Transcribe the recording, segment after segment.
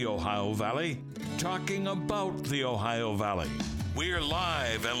The Ohio Valley, talking about the Ohio Valley. We're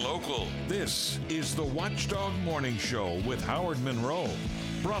live and local. This is the Watchdog Morning Show with Howard Monroe.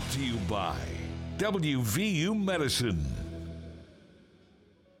 Brought to you by WVU Medicine.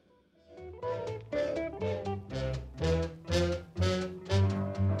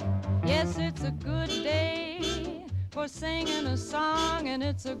 Yes, it's a good day for singing a song, and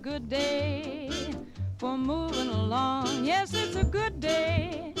it's a good day for moving along. Yes, it's a good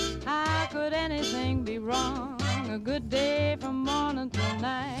day. How could anything be wrong? A good day from morning till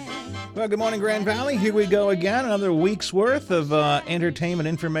night. Well, good morning, Grand Valley. Here we go again. Another week's worth of entertainment,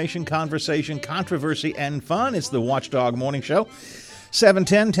 information, conversation, controversy, and fun. It's the Watchdog Morning Show.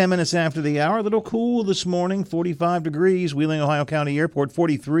 7:10, 10 minutes after the hour. A little cool this morning, 45 degrees, Wheeling, Ohio County Airport,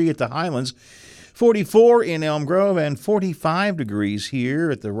 43 at the Highlands, 44 in Elm Grove, and 45 degrees here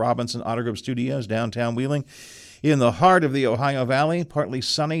at the Robinson Auto Group Studios, downtown Wheeling, in the heart of the Ohio Valley. Partly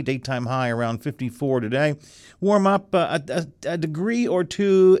sunny, daytime high around 54 today. Warm up a degree or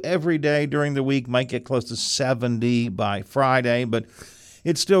two every day during the week. Might get close to 70 by Friday, but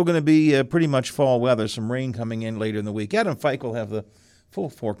it's still going to be pretty much fall weather. Some rain coming in later in the week. Adam Fike will have the full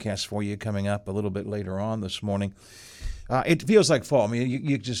forecast for you coming up a little bit later on this morning. It feels like fall. I mean,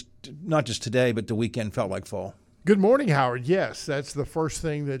 you just, not just today, but the weekend felt like fall. Good morning, Howard. Yes, that's the first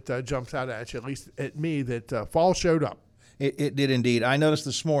thing that jumps out at you, at least at me, that fall showed up. It did indeed. I noticed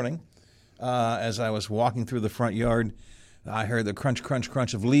this morning as I was walking through the front yard, I heard the crunch, crunch,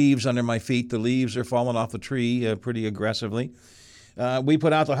 crunch of leaves under my feet. The leaves are falling off the tree pretty aggressively. We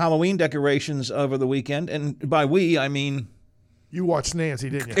put out the Halloween decorations over the weekend, and by we, I mean... You watched Nancy,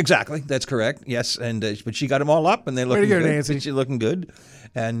 didn't you? Exactly. That's correct. Yes, and but she got them all up, and they're looking good. Nancy. She's looking good,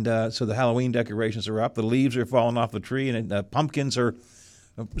 and so the Halloween decorations are up. The leaves are falling off the tree, and pumpkins are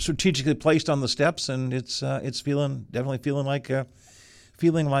strategically placed on the steps, and it's definitely feeling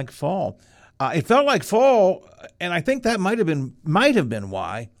like fall. It felt like fall, and I think that might have been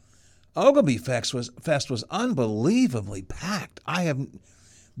why Ogilvy Fest was unbelievably packed.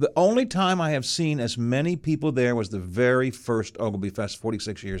 The only time I have seen as many people there was the very first Ogilvy Fest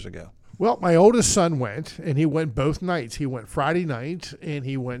 46 years ago. Well, my oldest son went, and he went both nights. He went Friday night, and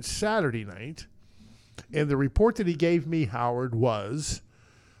he went Saturday night. And the report that he gave me, Howard, was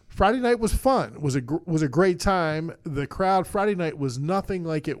Friday night was fun. It was a great time. The crowd Friday night was nothing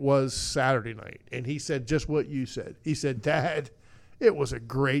like it was Saturday night. And he said just what you said. He said, Dad, it was a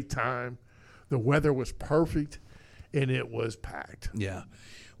great time. The weather was perfect, and it was packed. Yeah.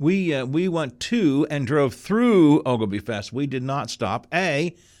 We went to and drove through Ogilvy Fest. We did not stop,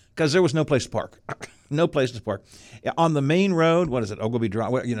 because there was no place to park. No place to park. On the main road, what is it, Ogilvy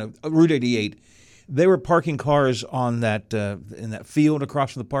Drive, Route 88, they were parking cars on that in that field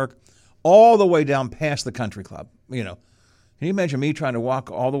across from the park all the way down past the country club. Can you imagine me trying to walk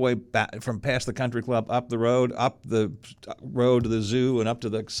all the way back from past the country club, up the road to the zoo, and up to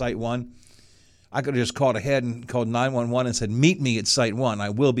the Site 1? I could have just called ahead and called 911 and said, meet me at Site 1. I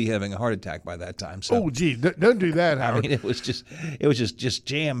will be having a heart attack by that time. So, oh, gee, don't do that, Howard. I mean, it was just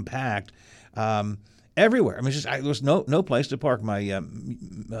jam-packed everywhere. I mean, there was no place to park. My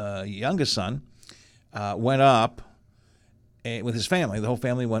youngest son went up with his family. The whole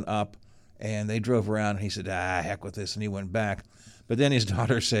family went up, and they drove around, and he said, heck with this, and he went back. But then his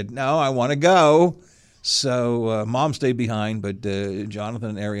daughter said, no, I want to go. So Mom stayed behind, but Jonathan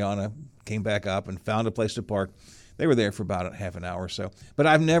and Ariana came back up and found a place to park. They were there for about half an hour or so. But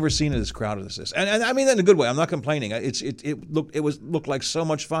I've never seen it as crowded as this. And I mean that in a good way. I'm not complaining. It looked like so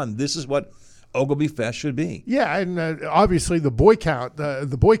much fun. This is what Ogilvy Fest should be. Yeah, and obviously the boycott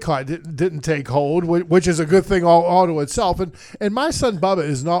didn't take hold, which is a good thing all to itself. And my son Bubba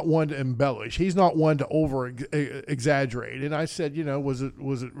is not one to embellish. He's not one to over exaggerate. And I said, was it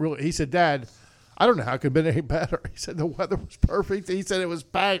really? He said, Dad, I don't know how it could have been any better. He said the weather was perfect. He said it was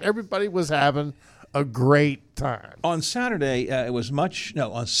packed. Everybody was having a great time. On Saturday,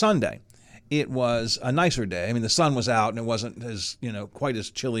 on Sunday, it was a nicer day. I mean, the sun was out, and it wasn't as, quite as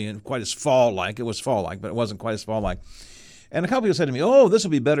chilly and quite as fall-like. It was fall-like, but it wasn't quite as fall-like. And a couple people said to me, oh, this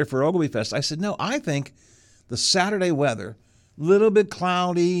will be better for Ogilvy Fest. I said, no, I think the Saturday weather, little bit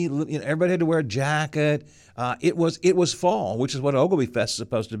cloudy, everybody had to wear a jacket. It was fall, which is what Ogilvy Fest is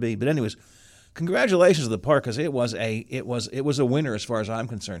supposed to be. But anyways, congratulations to the park, because it was a winner as far as I'm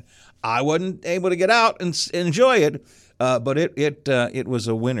concerned. I wasn't able to get out and enjoy it, but it was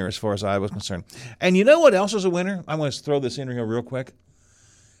a winner as far as I was concerned. And you know what else was a winner? I want to throw this in here real quick.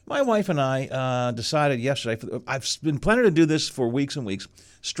 My wife and I decided yesterday. I've been planning to do this for weeks and weeks.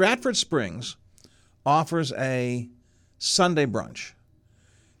 Stratford Springs offers a Sunday brunch,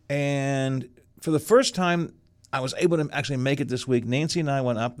 and for the first time I was able to actually make it this week. Nancy and I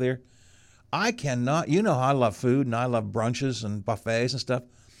went up there. I cannot, you know how I love food and I love brunches and buffets and stuff.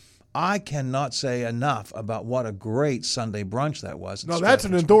 I cannot say enough about what a great Sunday brunch that was. No, that's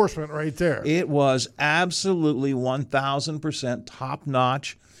an endorsement right there. It was absolutely 1,000% top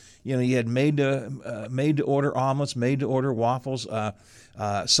notch. You know, you had made to order omelets, made to order waffles,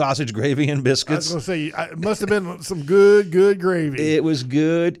 sausage gravy and biscuits. I was going to say, it must have been some good gravy. It was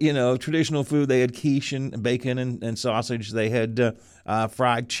good, you know, traditional food. They had quiche and bacon and sausage. They had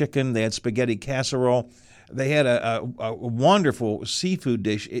fried chicken. They had spaghetti casserole. They had a wonderful seafood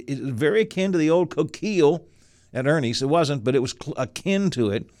dish. It was very akin to the old coquille at Ernie's. It wasn't, but it was akin to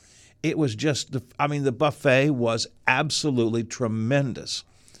it. It was just, the buffet was absolutely tremendous.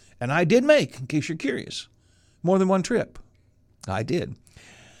 And I did make, in case you're curious, more than one trip. I did.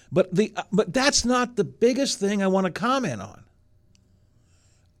 But that's not the biggest thing I want to comment on.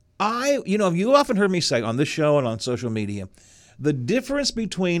 You often heard me say on this show and on social media, the difference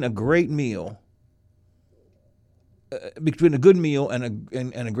between a great meal, between a good meal and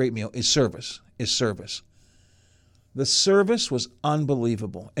a great meal is service. The service was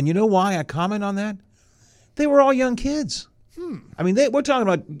unbelievable. And you know why I comment on that? They were all young kids. We're talking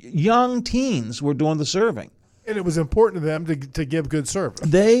about young teens were doing the serving. And it was important to them to give good service.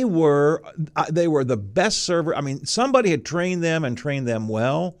 They were the best server. Somebody had trained them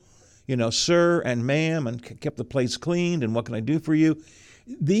well, sir and ma'am, and kept the place cleaned and what can I do for you?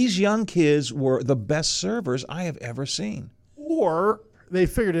 These young kids were the best servers I have ever seen. Or they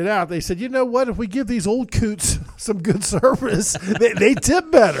figured it out. They said, you know what? If we give these old coots some good service, they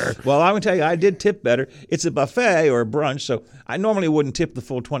tip better. Well, I would tell you, I did tip better. It's a buffet or a brunch, so I normally wouldn't tip the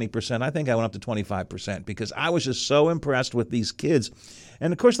full 20%. I think I went up to 25% because I was just so impressed with these kids.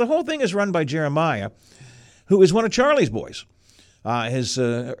 And, of course, the whole thing is run by Jeremiah, who is one of Charlie's boys. His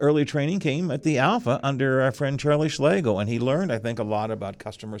early training came at the Alpha under our friend Charlie Schlegel, and he learned, I think, a lot about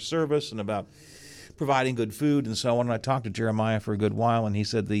customer service and about providing good food and so on. And I talked to Jeremiah for a good while, and he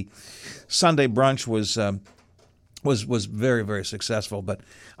said the Sunday brunch was very, very successful. But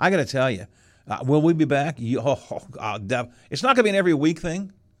I got to tell you, will we be back? It's not going to be an every week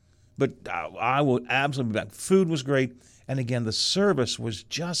thing, but I will absolutely be back. Food was great, and again, the service was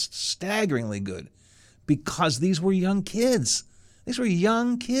just staggeringly good because these were young kids.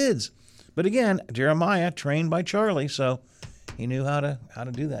 But again, Jeremiah trained by Charlie, so he knew how to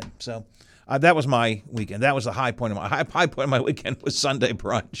do that. So that was my weekend. That was the high point of my weekend was Sunday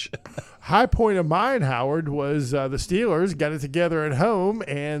brunch. High point of mine, Howard, was the Steelers got it together at home,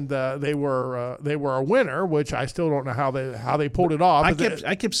 and they were a winner, which I still don't know how they pulled it off.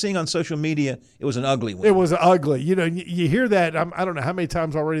 I kept seeing on social media it was an ugly win. It was ugly. You hear that. I don't know how many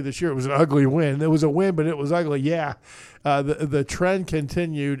times already this year it was an ugly win. It was a win, but it was ugly. Yeah, the trend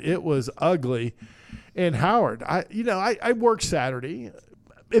continued. It was ugly. And Howard, I worked Saturday.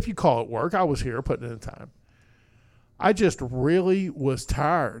 If you call it work, I was here putting in the time. I just really was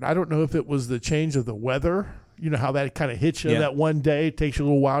tired. I don't know if it was the change of the weather. You know how that kind of hits you that one day. It takes you a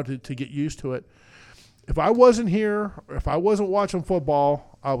little while to get used to it. If I wasn't here, or if I wasn't watching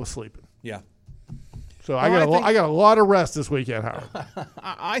football, I was sleeping. Yeah. So I got a lot of rest this weekend, Howard.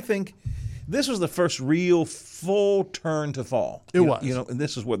 I think this was the first real full turn to fall. It was.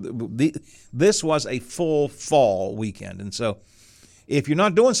 This was a full fall weekend, and so if you're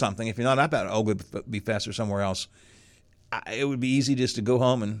not doing something, if you're not up at Oglebay Fest or somewhere else, it would be easy just to go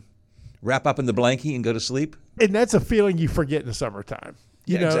home and wrap up in the blankie and go to sleep. And that's a feeling you forget in the summertime.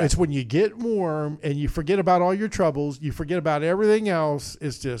 Exactly. It's when you get warm and you forget about all your troubles, you forget about everything else.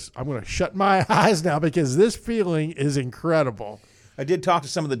 It's just, I'm going to shut my eyes now because this feeling is incredible. I did talk to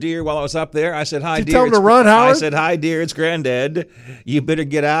some of the deer while I was up there. I said, hi, Did deer. you tell them to run, Howard? I said, hi, deer, it's Granddad. You better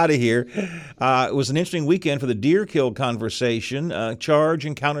get out of here. It was an interesting weekend for the deer kill conversation, charge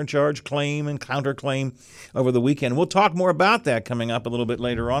and countercharge, claim and counterclaim over the weekend. We'll talk more about that coming up a little bit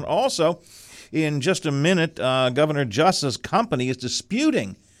later on. Also, in just a minute, Governor Just's company is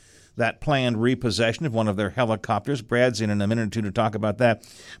disputing that planned repossession of one of their helicopters. Brad's in a minute or two to talk about that.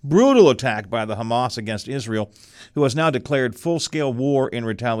 Brutal attack by the Hamas against Israel, who has now declared full-scale war in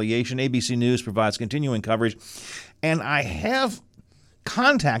retaliation. ABC News provides continuing coverage. And I have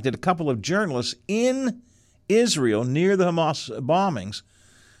contacted a couple of journalists in Israel near the Hamas bombings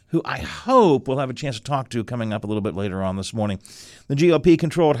who I hope we'll have a chance to talk to coming up a little bit later on this morning. The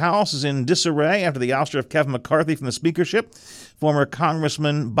GOP-controlled House is in disarray after the ouster of Kevin McCarthy from the speakership. Former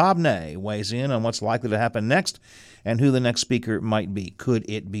Congressman Bob Ney weighs in on what's likely to happen next and who the next speaker might be. Could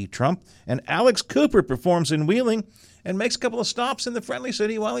it be Trump? And Alex Cooper performs in Wheeling and makes a couple of stops in the Friendly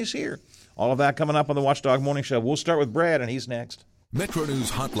City while he's here. All of that coming up on the Watchdog Morning Show. We'll start with Brad, and he's next. Metro News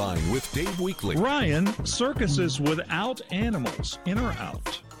Hotline with Dave Weekley. Ryan, circuses without animals, in or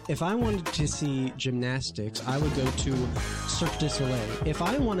out? If I wanted to see gymnastics, I would go to Cirque du Soleil. If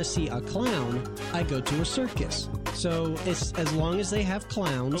I want to see a clown, I go to a circus. So it's as long as they have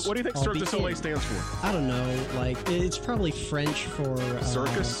clowns. But what do you think Cirque du Soleil stands for? I don't know. Like, it's probably French for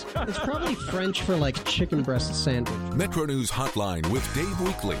circus. It's probably French for like chicken breast sandwich. Metro News Hotline with Dave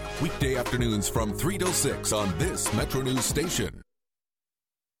Weekley. Weekday afternoons from 3 till 6 on this Metro News station.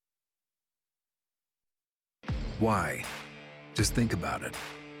 Why? Just think about it.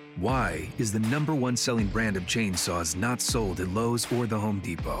 Why is the #1 selling brand of chainsaws not sold at Lowe's or the Home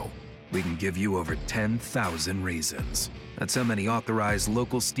Depot? We can give you over 10,000 reasons. That's how many authorized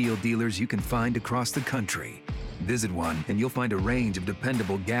local steel dealers you can find across the country. Visit one and you'll find a range of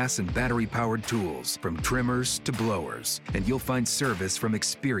dependable gas and battery-powered tools, from trimmers to blowers. And you'll find service from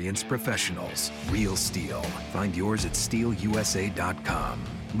experienced professionals. Real STIHL. Find yours at stihlusa.com.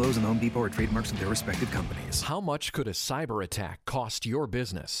 Lowe's and Home Depot are trademarks of their respective companies. How much could a cyber attack cost your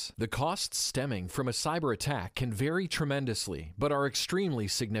business? The costs stemming from a cyber attack can vary tremendously, but are extremely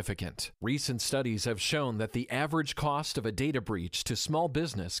significant. Recent studies have shown that the average cost of a data breach to small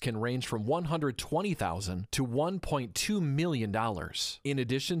business can range from $120,000 to $1.2 million. In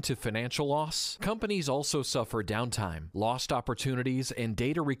addition to financial loss, companies also suffer downtime, lost opportunities, and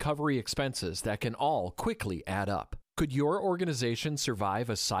data recovery expenses that can all quickly add up. Could your organization survive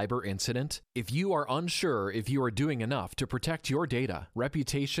a cyber incident? If you are unsure if you are doing enough to protect your data,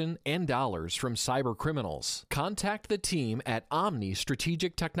 reputation, and dollars from cyber criminals, contact the team at Omni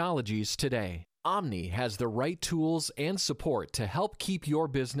Strategic Technologies today. Omni has the right tools and support to help keep your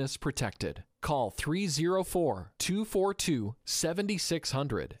business protected. Call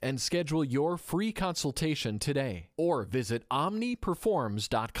 304-242-7600 and schedule your free consultation today, or visit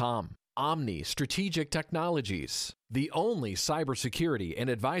omniperforms.com. Omni Strategic Technologies, the only cybersecurity and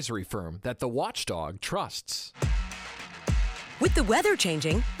advisory firm that the Watchdog trusts. With the weather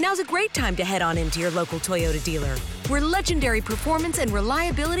changing, now's a great time to head on into your local Toyota dealer, where legendary performance and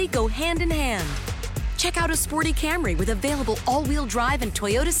reliability go hand in hand. Check out a sporty Camry with available all-wheel drive and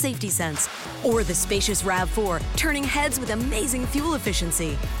Toyota Safety Sense, or the spacious RAV4, turning heads with amazing fuel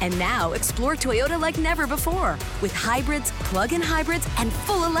efficiency. And now explore Toyota like never before, with hybrids, plug-in hybrids, and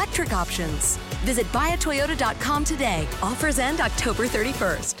full electric options. Visit buyatoyota.com today. Offers end October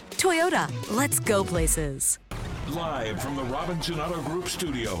 31st. Toyota, let's go places. Live from the Robinson Auto Group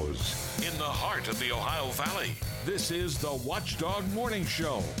studios in the heart of the Ohio Valley, this is the Watchdog Morning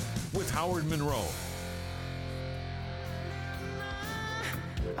Show with Howard Monroe.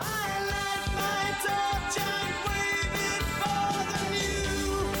 I like my touch and wave it for the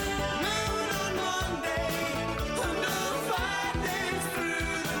new moon on Monday. Under 5 days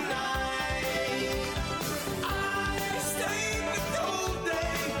through the night, I stayed the cold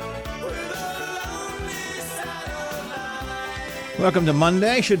day with a lonely satellite. Welcome to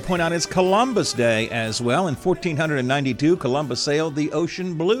Monday. Should point out it's Columbus Day as well. In 1492, Columbus sailed the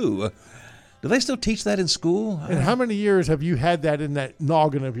ocean blue. Do they still teach that in school? And how many years have you had that in that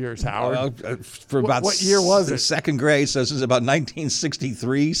noggin of yours, Howard? For about what year was it? Second grade, so this is about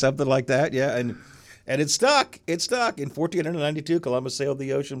 1963, something like that. Yeah, and it stuck. It stuck. In 1492, Columbus sailed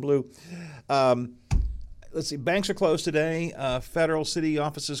the ocean blue. Let's see. Banks are closed today. Federal city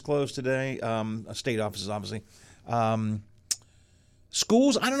offices closed today. State offices, obviously.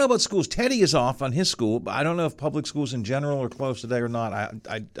 Schools. I don't know about schools. Teddy is off on his school, but I don't know if public schools in general are closed today or not.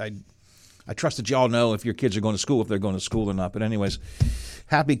 I trust that y'all know if your kids are going to school, if they're going to school or not. But anyways,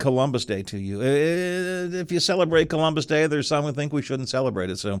 happy Columbus Day to you. If you celebrate Columbus Day, there's some who think we shouldn't celebrate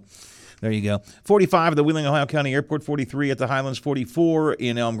it. So there you go. 45 at the Wheeling, Ohio County Airport, 43 at the Highlands, 44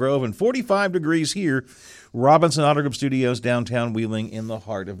 in Elm Grove, and 45 degrees here. Robinson Auto Group Studios, downtown Wheeling, in the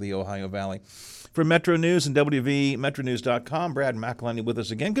heart of the Ohio Valley. From Metro News and WVMetroNews.com, Brad McElhinny with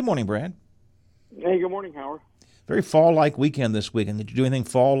us again. Good morning, Brad. Hey, good morning, Howard. Very fall-like weekend this weekend. Did you do anything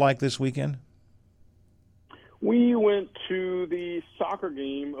fall-like this weekend? We went to the soccer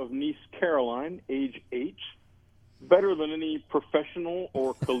game of Niece Caroline, age 8. Better than any professional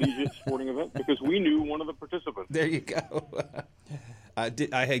or collegiate sporting event because we knew one of the participants. There you go. I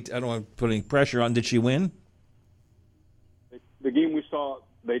don't want to put any pressure on. Did she win? The game we saw,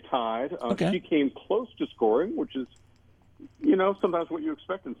 they tied. Okay. She came close to scoring, which is, sometimes what you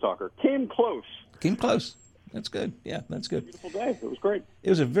expect in soccer. Came close. That's good. Yeah, that's good. Beautiful day. It was great. It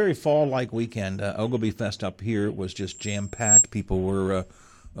was a very fall-like weekend. Ogilvy Fest up here was just jam-packed. People were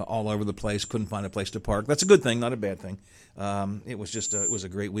all over the place, couldn't find a place to park. That's a good thing, not a bad thing. It was just it was a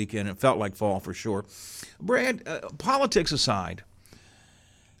great weekend. It felt like fall for sure. Brad, politics aside,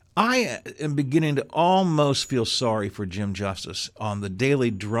 I am beginning to almost feel sorry for Jim Justice on the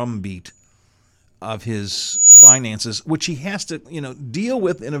daily drumbeat of his finances, which he has to, deal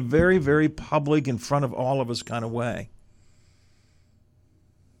with in a very, very public, in front of all of us kind of way.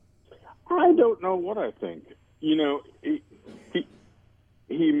 I don't know what I think. He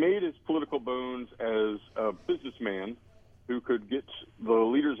made his political bones as a businessman who could get the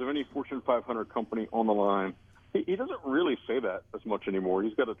leaders of any Fortune 500 company on the line. He doesn't really say that as much anymore.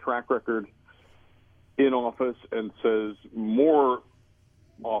 He's got a track record in office and says more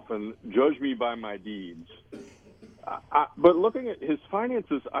often, judge me by my deeds. But looking at his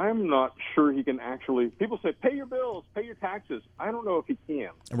finances, I'm not sure he can actually. People say, pay your bills, pay your taxes. I don't know if he can.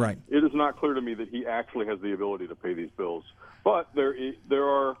 Right. It is not clear to me that he actually has the ability to pay these bills. But there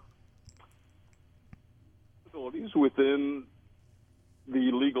are abilities within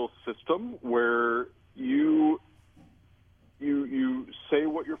the legal system where you say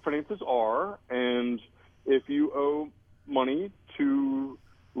what your finances are, and if you owe money to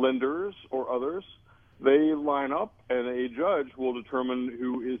lenders or others, they line up, and a judge will determine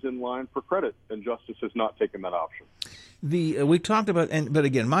who is in line for credit. And Justice has not taken that option. We talked about, but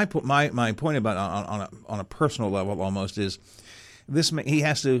again, my point about on a personal level almost is this: he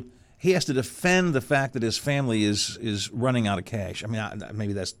has to defend the fact that his family is running out of cash. I mean,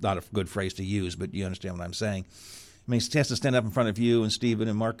 maybe that's not a good phrase to use, but you understand what I'm saying. I mean, he has to stand up in front of you and Stephen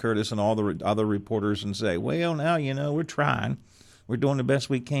and Mark Curtis and all the other reporters and say, well, now, we're trying. We're doing the best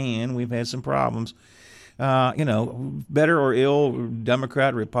we can. We've had some problems. Better or ill,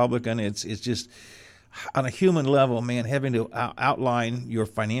 Democrat, Republican, it's just on a human level, man, having to outline your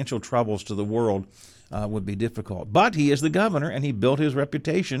financial troubles to the world would be difficult. But he is the governor, and he built his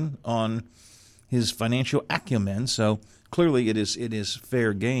reputation on his financial acumen, so clearly it is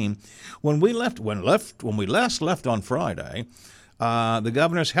fair game. When we last left on Friday, the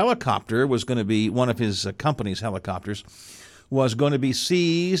governor's helicopter was going to be, one of his company's helicopters, was going to be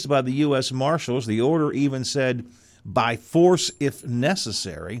seized by the U.S. Marshals. The order even said by force if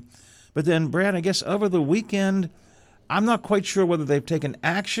necessary. But then, Brad, I guess over the weekend, I'm not quite sure whether they've taken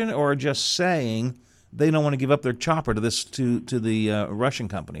action or just saying they don't want to give up their chopper to the Russian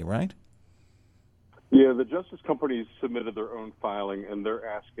company, right? Yeah, the Justice companies submitted their own filing, and they're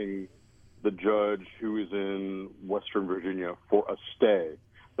asking the judge who is in Western Virginia for a stay.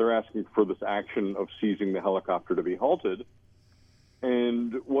 They're asking for this action of seizing the helicopter to be halted.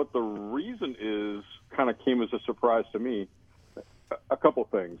 And what the reason is kind of came as a surprise to me. A couple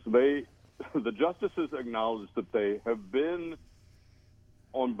things. The justices acknowledged that they have been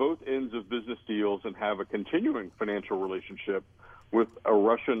on both ends of business deals and have a continuing financial relationship with a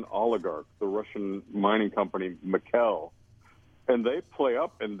Russian oligarch, the Russian mining company McElhinny. And they play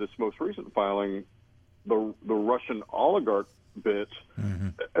up in this most recent filing the Russian oligarch bit,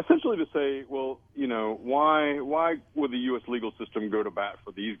 essentially to say, well, why would the U.S. legal system go to bat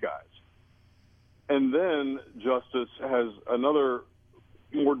for these guys? And then Justice has another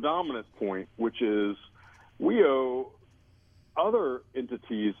more dominant point, which is we owe other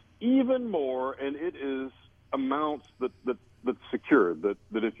entities even more, and it is amounts that's secured,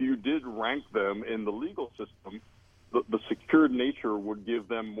 that if you did rank them in the legal system, the secured nature would give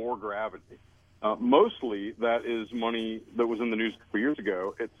them more gravity. Mostly, that is money that was in the news a couple years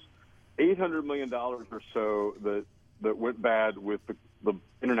ago. It's $800 million or so that went bad with the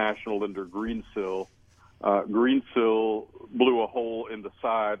international lender Greensill. Greensill blew a hole in the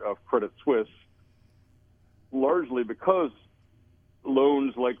side of Credit Suisse, largely because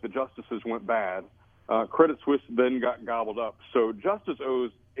loans like the Justice's went bad. Credit Suisse then got gobbled up. So Justice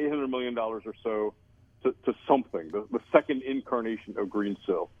owes $800 million or so to something, the second incarnation of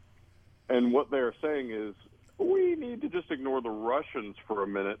Greensill. And what they're saying is we need to just ignore the Russians for a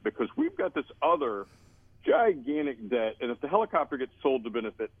minute because we've got this other gigantic debt, and if the helicopter gets sold to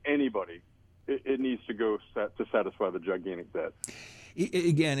benefit anybody, it needs to go to satisfy the gigantic debt.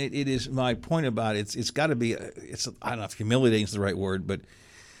 Again, it is my point about it. It's got to be. I don't know if humiliating is the right word, but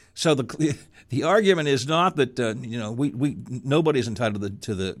so the argument is not that nobody's entitled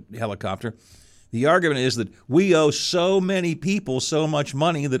to the helicopter. The argument is that we owe so many people so much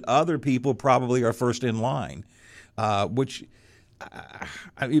money that other people probably are first in line, which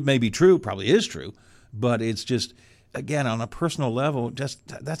it may be true, probably is true, but it's just, again, on a personal level, just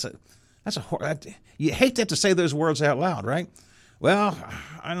you hate to have to say those words out loud, right? Well,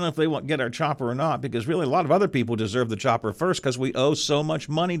 I don't know if they want to get our chopper or not, because really a lot of other people deserve the chopper first because we owe so much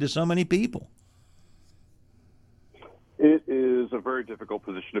money to so many people. It is a very difficult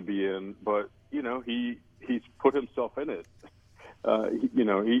position to be in, but he's put himself in it.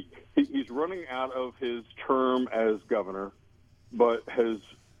 He's running out of his term as governor, but has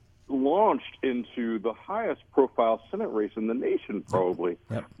launched into the highest profile Senate race in the nation, probably,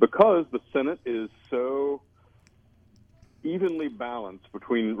 Yep. because the Senate is so evenly balanced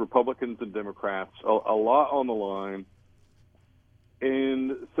between Republicans and Democrats, a lot on the line.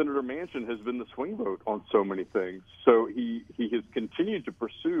 And Senator Manchin has been the swing vote on so many things. So he has continued to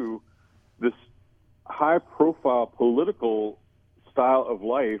pursue this high-profile political style of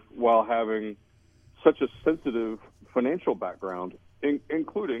life while having such a sensitive financial background,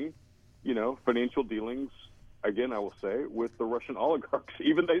 including, financial dealings, again, I will say, with the Russian oligarchs.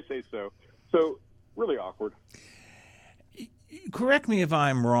 Even they say so. So really awkward. Correct me if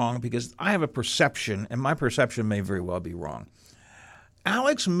I'm wrong, because I have a perception, and my perception may very well be wrong.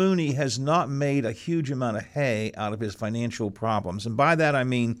 Alex Mooney has not made a huge amount of hay out of his financial problems. And by that I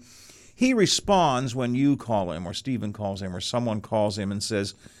mean he responds when you call him or Stephen calls him or someone calls him and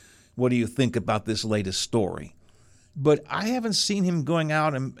says, what do you think about this latest story? But I haven't seen him going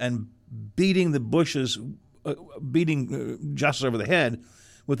out and beating the bushes, beating Justice over the head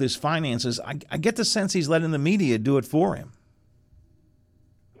with his finances. I get the sense he's letting the media do it for him.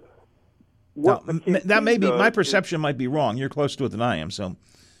 Now, that may be my perception might be wrong. You're closer to it than I am, so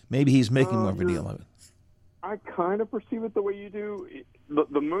maybe he's making more of a deal of it. I kind of perceive it the way you do.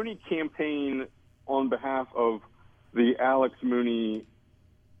 The Mooney campaign on behalf of the Alex Mooney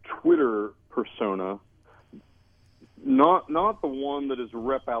Twitter persona, not the one that is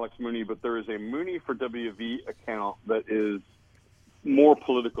Rep. Alex Mooney, but there is a Mooney for WV account that is more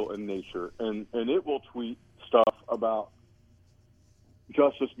political in nature, and it will tweet stuff about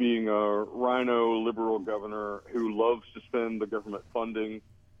Justice being a rhino liberal governor who loves to spend the government funding,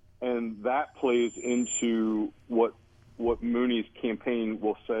 and that plays into what Mooney's campaign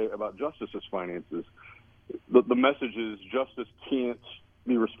will say about Justice's finances. The message is Justice can't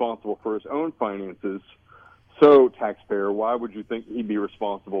be responsible for his own finances, so taxpayer, why would you think he'd be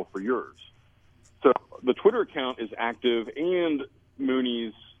responsible for yours? So the Twitter account is active, and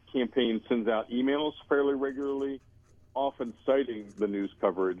Mooney's campaign sends out emails fairly regularly, often citing the news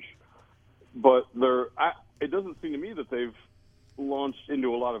coverage, but it doesn't seem to me that they've launched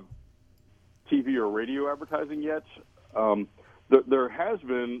into a lot of TV or radio advertising yet. There has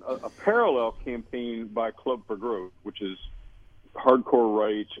been a parallel campaign by Club for Growth, which is hardcore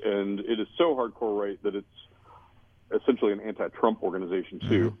right, and it is so hardcore right that it's essentially an anti-Trump organization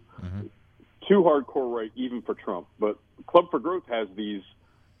too. Mm-hmm. Too hardcore right even for Trump, but Club for Growth has these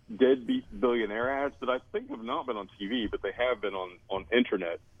deadbeat billionaire ads that I think have not been on TV, but they have been on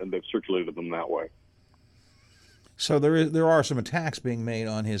internet, and they've circulated them that way. So there are some attacks being made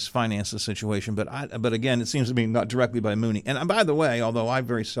on his finances situation, but again, it seems to be not directly by Mooney. And by the way, although I'm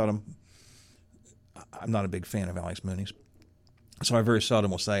not a big fan of Alex Mooney's, so I very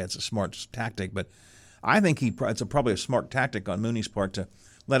seldom will say it's a smart tactic, but I think it's probably a smart tactic on Mooney's part to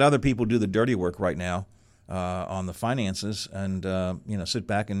let other people do the dirty work right now on the finances, and sit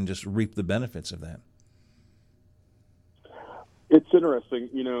back and just reap the benefits of that. It's interesting,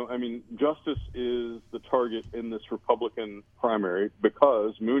 Justice is the target in this Republican primary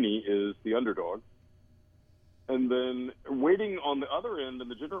because Mooney is the underdog, and then waiting on the other end in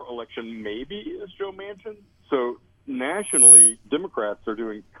the general election maybe is Joe Manchin. So nationally, Democrats are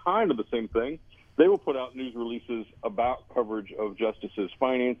doing kind of the same thing. They will put out news releases about coverage of Justice's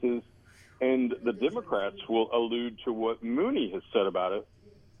finances, and the Democrats will allude to what Mooney has said about it,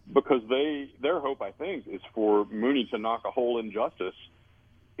 because their hope, I think, is for Mooney to knock a hole in Justice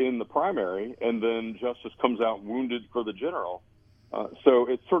in the primary, and then Justice comes out wounded for the general. So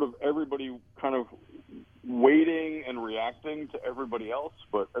it's sort of everybody kind of waiting and reacting to everybody else.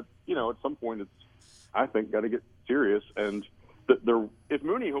 But, at some point it's, I think, got to get serious. And if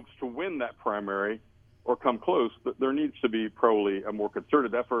Mooney hopes to win that primary or come close, there needs to be probably a more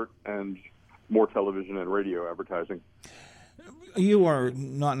concerted effort and more television and radio advertising. You are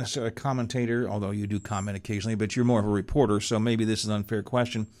not necessarily a commentator, although you do comment occasionally, but you're more of a reporter, so maybe this is an unfair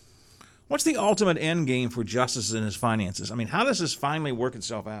question. What's the ultimate end game for Justice and his finances? I mean, how does this finally work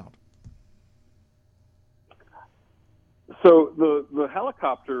itself out? So the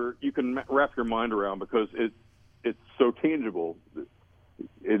helicopter, you can wrap your mind around because it's so tangible.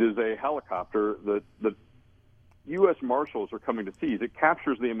 It is a helicopter that the U.S. Marshals are coming to seize. It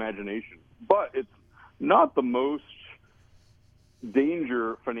captures the imagination, but it's not the most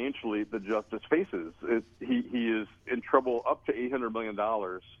danger financially that Justice faces. He is in trouble up to $800 million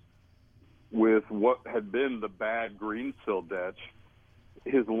with what had been the bad Greensill debt.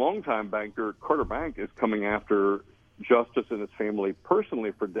 His longtime banker, Carter Bank, is coming after Justice and his family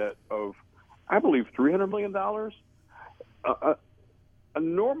personally for debt of, I believe, $300 million. a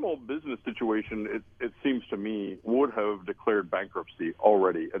normal business situation, it seems to me, would have declared bankruptcy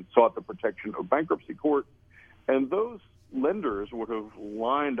already and sought the protection of bankruptcy court, and those lenders would have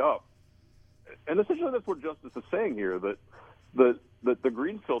lined up. And essentially that's what Justice is saying here, that the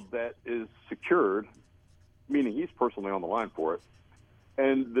Greensill debt is secured, meaning he's personally on the line for it,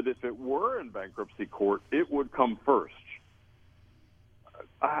 and that if it were in bankruptcy court, it would come first.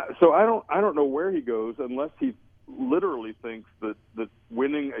 So I don't know where he goes unless he literally thinks that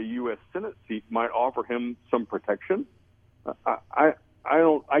winning a U.S. Senate seat might offer him some protection. I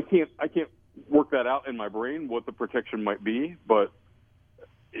can't work that out in my brain what the protection might be, but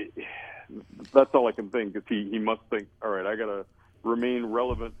that's all I can think. Is he must think, all right, I got to remain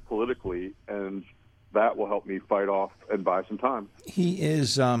relevant politically, and that will help me fight off and buy some time. He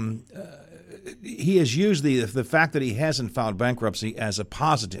has used the fact that he hasn't filed bankruptcy as a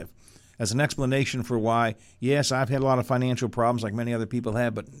positive, as an explanation for why, yes, I've had a lot of financial problems like many other people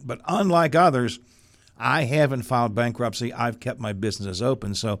have, but unlike others, I haven't filed bankruptcy. I've kept my businesses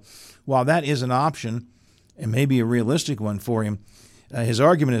open. So while that is an option and maybe a realistic one for him, his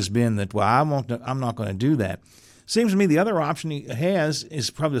argument has been that, well, I'm not going to do that. Seems to me the other option he has is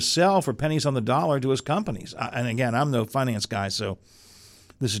probably to sell for pennies on the dollar to his companies. And again, I'm no finance guy, so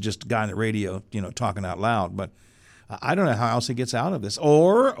this is just a guy on the radio, talking out loud. But I don't know how else he gets out of this.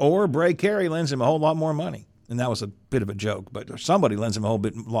 Or Bray Carey lends him a whole lot more money. And that was a bit of a joke, but somebody lends him a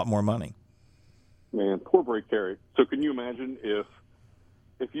lot more money. Man, poor Bray Carey. So can you imagine if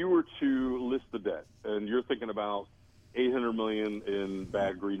you were to list the debt and you're thinking about $800 million in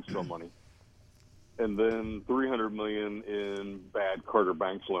bad Greensill money, and then $300 million in bad Carter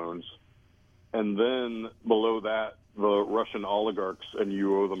Banks loans, and then below that the Russian oligarchs, and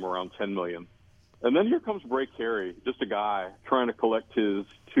you owe them around $10 million. And then here comes Bray Carey, just a guy trying to collect his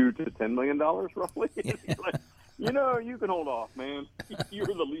 $2 to $10 million roughly. He's like, you can hold off, man. You're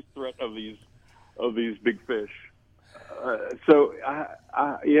the least threat of these big fish.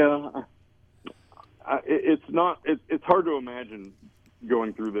 It's hard to imagine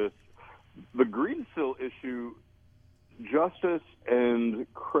going through this. The Greensill issue, Justice and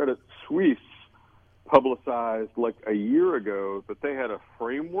Credit Suisse publicized like a year ago that they had a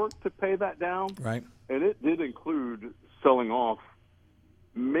framework to pay that down. Right. And it did include selling off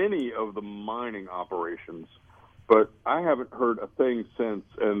many of the mining operations. But I haven't heard a thing since,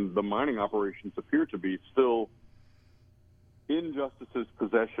 and the mining operations appear to be still in Justice's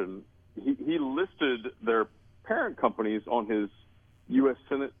possession. He listed their parent companies on his U.S.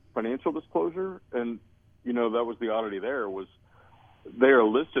 Senate financial disclosure, and, that was the oddity there, was they are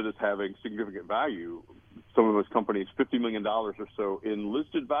listed as having significant value. Some of those companies, $50 million or so in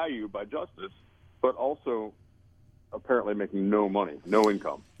listed value by Justice, but also apparently making no money, no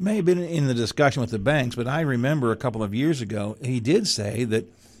income. May have been in the discussion with the banks, but I remember a couple of years ago he did say that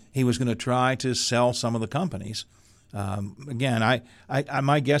he was going to try to sell some of the companies. Again, I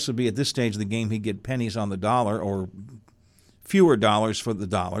my guess would be at this stage of the game he'd get pennies on the dollar or fewer dollars for the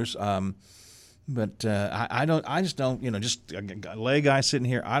dollars. But I just don't, just a lay guy sitting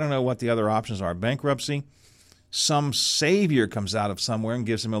here, I don't know what the other options are. Bankruptcy, some savior comes out of somewhere and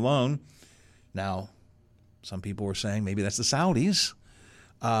gives him a loan. Now, some people were saying maybe that's the Saudis,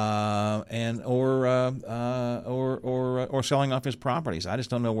 or selling off his properties. I just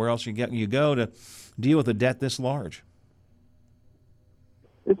don't know where else you go to deal with a debt this large.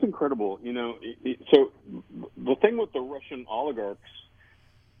 It's incredible, So the thing with the Russian oligarchs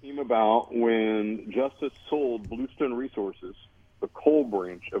came about when Justice sold Bluestone Resources, the coal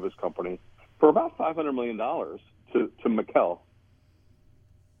branch of his company, for about $500 million to McElhinny,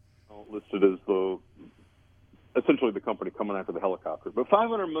 listed as essentially the company coming after the helicopter. But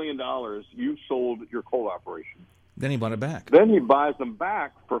 $500 million, you sold your coal operation. Then he bought it back. Then he buys them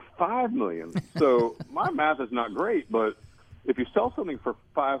back for $5 million. So my math is not great, but if you sell something for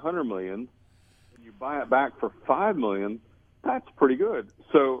 $500 million and you buy it back for $5 million, that's pretty good.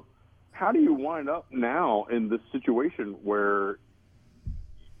 So how do you wind up now in this situation where,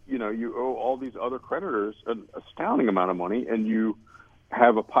 you owe all these other creditors an astounding amount of money and you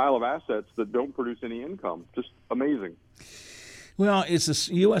have a pile of assets that don't produce any income? Just amazing. Well, it's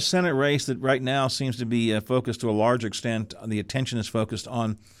a U.S. Senate race that right now seems to be focused to a large extent. The attention is focused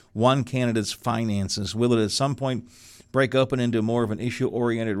on one candidate's finances. Will it at some point break open into more of an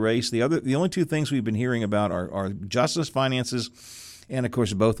issue-oriented race? The only two things we've been hearing about are justice, finances, and of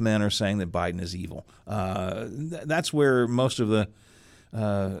course both men are saying that Biden is evil. That's where most of the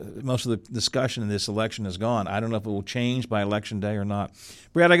discussion in this election has gone. I don't know if it will change by Election Day or not.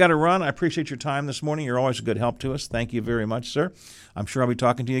 Brad, I got to run. I appreciate your time this morning. You're always a good help to us. Thank you very much, sir. I'm sure I'll be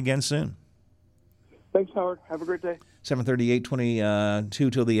talking to you again soon. Thanks, Howard. Have a great day. 7:38, 22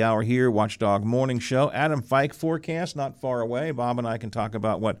 till the hour here, Watchdog Morning Show. Adam Fike forecast, not far away. Bob and I can talk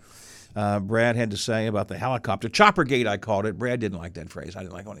about what Brad had to say about the helicopter. Choppergate, I called it. Brad didn't like that phrase. I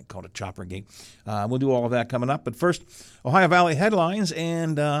didn't like when he called it Choppergate. We'll do all of that coming up. But first, Ohio Valley headlines.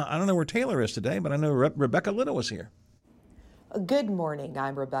 And I don't know where Taylor is today, but I know Rebecca Little is here. Good morning.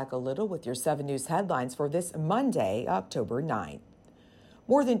 I'm Rebecca Little with your 7 News headlines for this Monday, October 9th.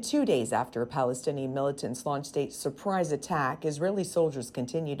 More than 2 days after Palestinian militants launched a surprise attack, Israeli soldiers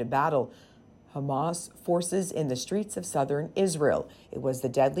continue to battle Hamas forces in the streets of southern Israel. It was the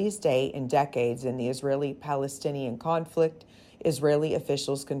deadliest day in decades in the Israeli-Palestinian conflict. Israeli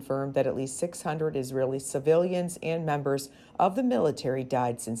officials confirmed that at least 600 Israeli civilians and members of the military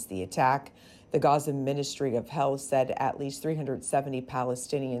died since the attack. The Gaza Ministry of Health said at least 370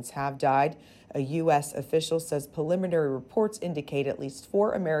 Palestinians have died. A U.S. official says preliminary reports indicate at least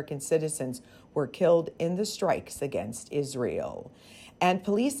 4 American citizens were killed in the strikes against Israel. And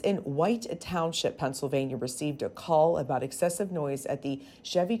police in White Township, Pennsylvania, received a call about excessive noise at the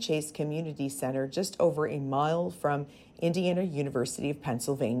Chevy Chase Community Center just over a mile from Indiana University of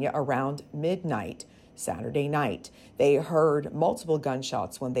Pennsylvania around midnight Saturday night. They heard multiple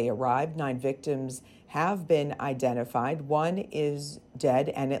gunshots when they arrived. 9 victims have been identified. 1 is dead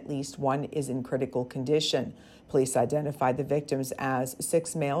and at least 1 is in critical condition. Police identified the victims as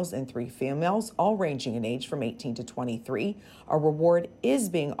 6 males and 3 females, all ranging in age from 18 to 23. A reward is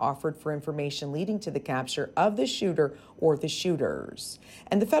being offered for information leading to the capture of the shooter or the shooters.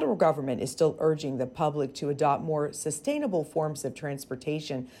 And the federal government is still urging the public to adopt more sustainable forms of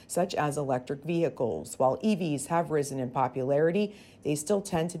transportation, such as electric vehicles. While EVs have risen in popularity, they still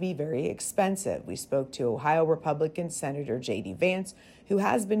tend to be very expensive. We spoke to Ohio Republican Senator J.D. Vance, who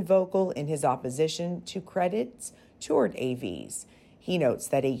has been vocal in his opposition to credits toward AVs. He notes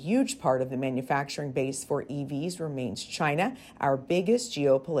that a huge part of the manufacturing base for EVs remains China, our biggest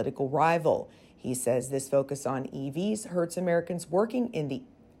geopolitical rival. He says this focus on EVs hurts Americans working in the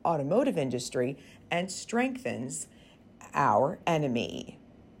automotive industry and strengthens our enemy.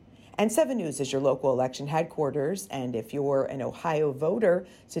 And 7 News is your local election headquarters. And if you're an Ohio voter,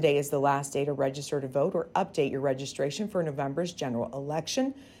 today is the last day to register to vote or update your registration for November's general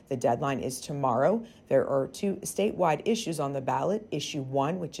election. The deadline is tomorrow. There are 2 statewide issues on the ballot. Issue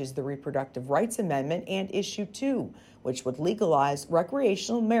 1, which is the Reproductive Rights Amendment, and Issue 2, which would legalize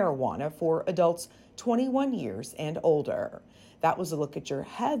recreational marijuana for adults 21 years and older. That was a look at your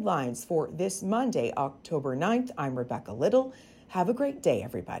headlines for this Monday, October 9th. I'm Rebecca Little. Have a great day,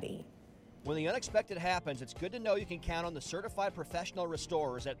 everybody. When the unexpected happens, it's good to know you can count on the certified professional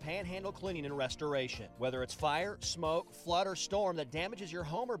restorers at Panhandle Cleaning and Restoration. Whether it's fire, smoke, flood, or storm that damages your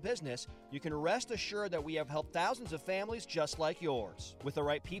home or business, you can rest assured that we have helped thousands of families just like yours. With the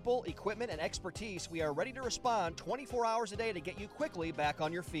right people, equipment, and expertise, we are ready to respond 24 hours a day to get you quickly back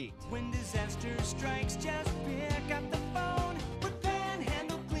on your feet. When disaster strikes, just pick up the phone with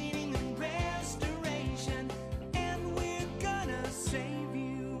Panhandle Cleaning and Restoration, and we're gonna save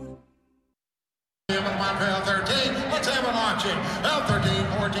you. Montreal 13, let's have an auction.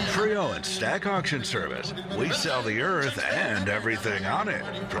 L13, 14. Frio and Stack Auction Service. We sell the earth and everything on it.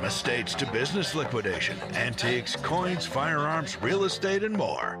 From estates to business liquidation, antiques, coins, firearms, real estate, and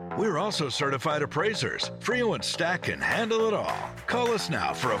more. We're also certified appraisers. Frio and Stack can handle it all. Call us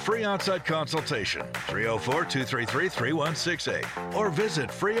now for a free on-site consultation. 304-233-3168. Or visit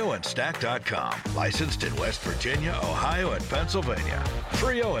FrioandStack.com. Licensed in West Virginia, Ohio, and Pennsylvania.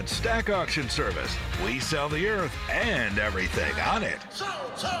 Frio and Stack Auction Service. We sell the earth and everything on it.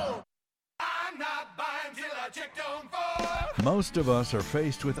 I'm not buying till I check on for. Most of us are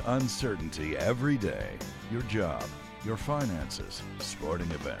faced with uncertainty every day. Your job, your finances, sporting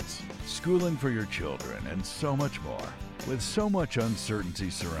events, schooling for your children, and so much more. With so much uncertainty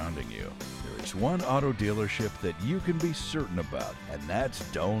surrounding you, there is one auto dealership that you can be certain about, and that's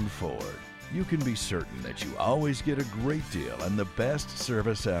Doan Ford. You can be certain that you always get a great deal and the best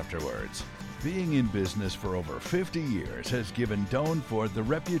service afterwards. Being in business for over 50 years has given Doan Ford the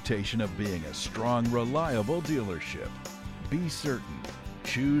reputation of being a strong, reliable dealership. Be certain.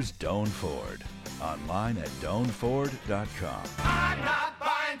 Choose Doan Ford. Online at DoanFord.com. I'm not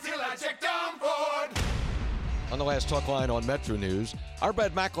buying till I check Doan Ford. On the last talk line on Metro News, our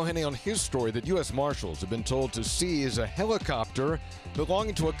Brad McElhinny on his story that U.S. Marshals have been told to seize a helicopter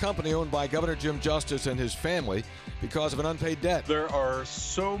belonging to a company owned by Governor Jim Justice and his family because of an unpaid debt. There are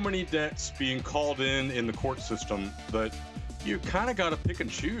so many debts being called in the court system that you kind of got to pick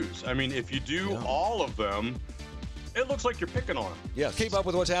and choose. I mean, if you do all of them, it looks like you're picking on them. Yes. Keep up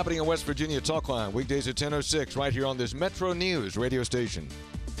with what's happening in West Virginia. Talk line weekdays at 10:06 right here on this Metro News radio station.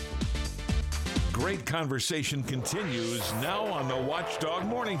 great conversation continues now on the Watchdog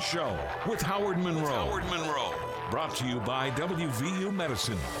Morning Show with Howard Monroe. Brought to you by WVU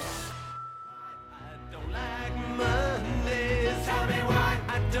Medicine. Mondays. Tell me why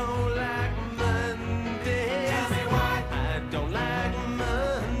I don't like Mondays. Tell me why I don't like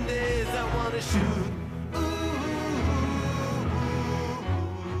Mondays. I want to shoot.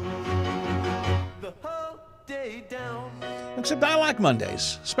 The whole day down. Except I like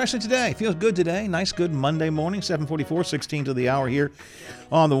Mondays, especially today. Feels good today. Nice, good Monday morning, 7:44, 16 to the hour here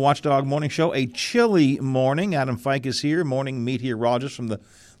on the Watchdog Morning Show. A chilly morning. Adam Fike is here. Morning meteorologist from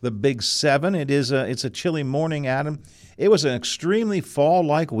the Big Seven. It's a chilly morning, Adam. It was an extremely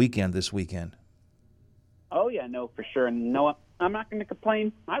fall-like weekend this weekend. Oh, yeah, no, for sure. And no, I'm not going to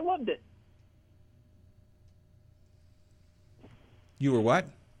complain. I loved it. You were what?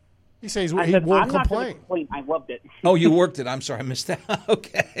 He says I he said, won't I'm not gonna complain. complain. I loved it. Oh, you worked it. I'm sorry, I missed that.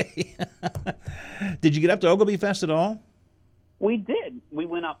 Okay. Did you get up to Ogilvy Fest at all? We did. We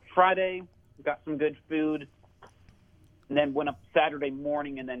went up Friday, got some good food, and then went up Saturday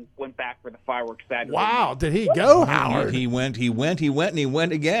morning, and then went back for the fireworks Saturday. Wow, did he go, Howard? He went, and he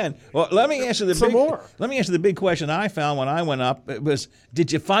went again. Well, let me answer the big question I found when I went up. It was,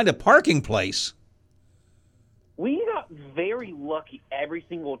 did you find a parking place? We got very lucky every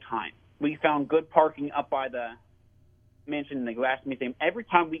single time. We found good parking up by the mansion in the Glass Museum. Every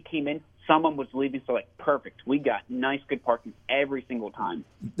time we came in, someone was leaving, so perfect. We got nice, good parking every single time.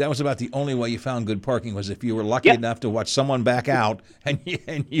 That was about the only way you found good parking, was if you were lucky enough to watch someone back out and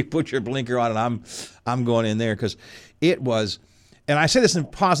you put your blinker on, and I'm going in there, because it was, and I say this in a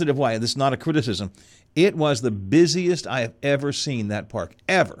positive way, this is not a criticism, it was the busiest I have ever seen that park,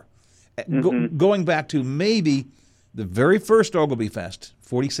 ever. Going back to maybe the very first Ogilvy Fest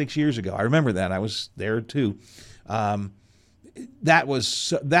 46 years ago. I remember that. I was there too. That was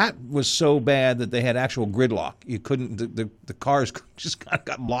so bad that they had actual gridlock. You couldn't. The cars just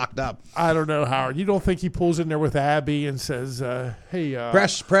got locked up. I don't know, Howard. You don't think he pulls in there with Abby and says, "Hey,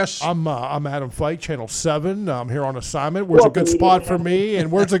 press. I'm Adam Fike, Channel 7. I'm here on assignment. Where's a good spot for me? And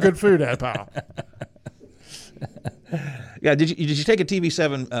where's the good food at, pal?" Yeah. Did you take a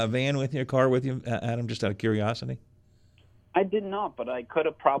TV7 van with you, a car with you, Adam? Just out of curiosity. I did not, but I could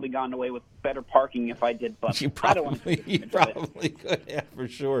have probably gotten away with better parking if I did. But you I don't want to probably could, yeah, for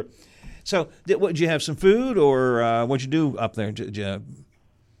sure. So, did you have some food, or what'd you do up there?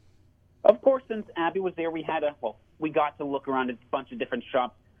 Of course, since Abby was there, we got to look around at a bunch of different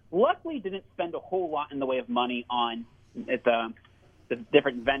shops. Luckily, didn't spend a whole lot in the way of money on the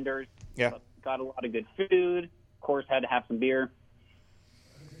different vendors. Yeah. Got a lot of good food. Of course, had to have some beer.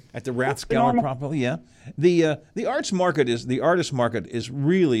 At the Rathskeller, probably, yeah. The artist market is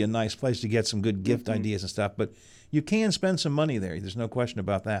really a nice place to get some good gift ideas and stuff. But you can spend some money there. There's no question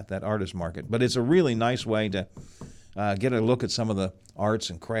about that artist market. But it's a really nice way to get a look at some of the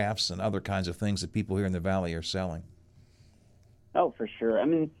arts and crafts and other kinds of things that people here in the Valley are selling. Oh, for sure. I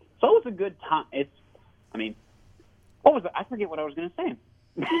mean, so it was a good time. What was it? I forget what I was going to say.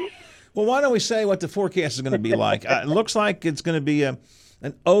 Well, why don't we say what the forecast is going to be like? It looks like it's going to be an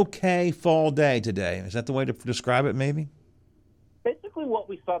okay fall day today. Is that the way to describe it, maybe? Basically what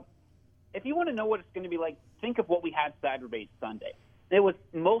we saw, if you want to know what it's going to be like, think of what we had Saturday, Sunday. It was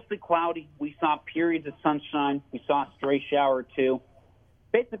mostly cloudy. We saw periods of sunshine. We saw a stray shower or two.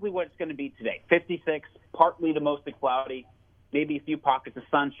 Basically what it's going to be today. 56, partly to mostly cloudy, maybe a few pockets of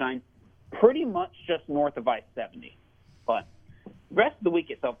sunshine, pretty much just north of I-70. But the rest of the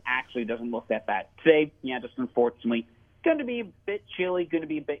week itself actually doesn't look that bad. Today, just unfortunately, going to be a bit chilly, going to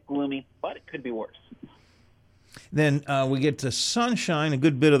be a bit gloomy, but it could be worse. Then we get to sunshine a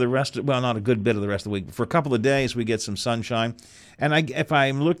good bit of the rest of, well, not a good bit of the rest of the week, but for a couple of days we get some sunshine. And if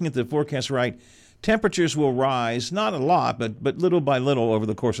I'm looking at the forecast right, temperatures will rise, not a lot, but little by little over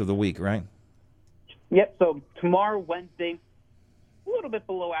the course of the week, right? Yep, so tomorrow, Wednesday, a little bit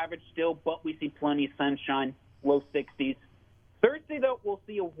below average still, but we see plenty of sunshine, low 60s. Thursday, though, we'll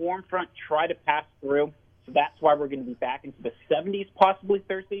see a warm front try to pass through. So that's why we're going to be back into the 70s possibly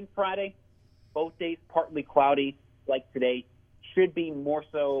Thursday and Friday. Both days partly cloudy like today. Should be more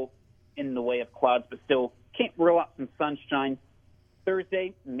so in the way of clouds, but still can't rule out some sunshine.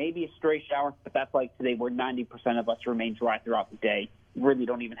 Thursday, maybe a stray shower, but that's like today where 90% of us remain dry throughout the day. Really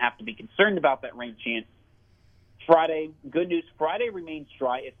don't even have to be concerned about that rain chance. Friday, good news, Friday remains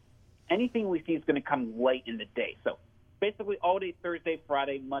dry. If anything we see is going to come late in the day. So basically all day Thursday,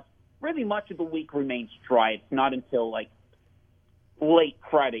 Friday, much of the week remains dry. It's not until late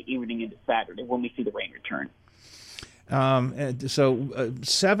Friday evening into Saturday when we see the rain return. So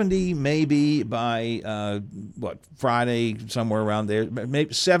 70 maybe by, Friday, somewhere around there.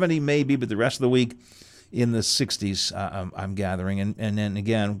 Maybe 70 maybe, but the rest of the week in the 60s, I'm gathering. And then,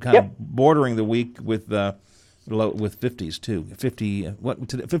 again, kind of bordering the week with 50s, too.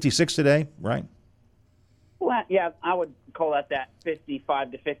 56 today, right? Well, yeah, I would call that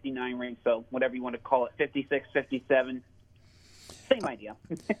 55 to 59 range, so whatever you want to call it, 56, 57, same idea.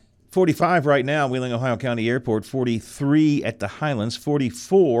 45 right now, Wheeling, Ohio County Airport, 43 at the Highlands,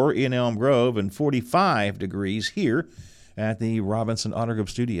 44 in Elm Grove, and 45 degrees here at the Robinson Auto Group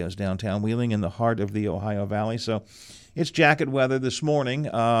Studios downtown Wheeling in the heart of the Ohio Valley. So it's jacket weather this morning,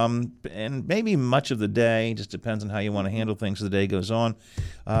 and maybe much of the day. Just depends on how you want to handle things as the day goes on.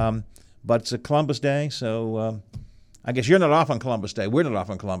 But it's a Columbus Day, so I guess you're not off on Columbus Day. We're not off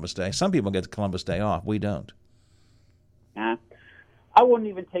on Columbus Day. Some people get Columbus Day off. We don't. I wouldn't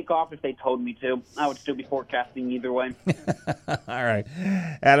even take off if they told me to. I would still be forecasting either way. All right.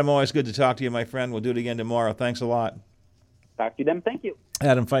 Adam, always good to talk to you, my friend. We'll do it again tomorrow. Thanks a lot. Talk to you then. Thank you.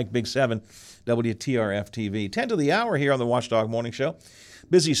 Adam Fike, Big 7, WTRF-TV. 10 to the hour here on the Watchdog Morning Show.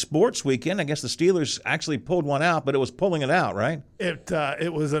 Busy sports weekend. I guess the Steelers actually pulled one out, but it was pulling it out, right?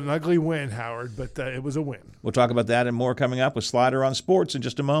 It was an ugly win, Howard, but it was a win. We'll talk about that and more coming up with Slider on Sports in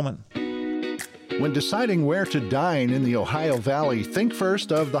just a moment. When deciding where to dine in the Ohio Valley, think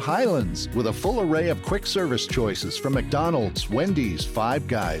first of the Highlands, with a full array of quick service choices from McDonald's, Wendy's, Five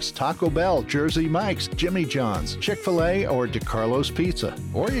Guys, Taco Bell, Jersey Mike's, Jimmy John's, Chick-fil-A, or DeCarlo's Pizza.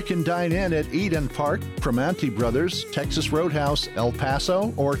 Or you can dine in at Eat and Park, Primanti Brothers, Texas Roadhouse, El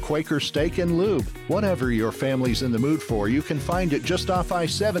Paso, or Quaker Steak and Lube. Whatever your family's in the mood for, you can find it just off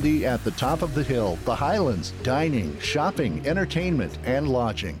I-70 at the top of the hill. The Highlands, dining, shopping, entertainment, and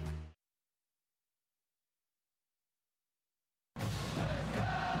lodging.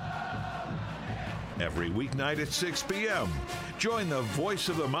 Every weeknight at 6 p.m., join the voice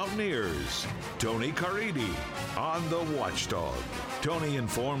of the Mountaineers, Tony Caridi, on the Watchdog. Tony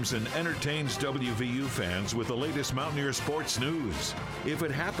informs and entertains WVU fans with the latest Mountaineer sports news. If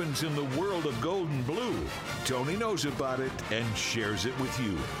it happens in the world of gold and blue, Tony knows about it and shares it with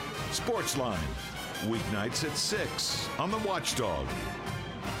you. Sportsline, weeknights at 6 on the Watchdog.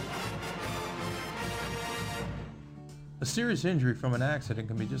 A serious injury from an accident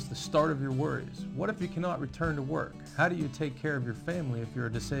can be just the start of your worries. What if you cannot return to work? How do you take care of your family if you're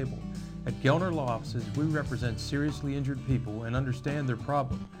disabled? At Gelner Law Offices, we represent seriously injured people and understand their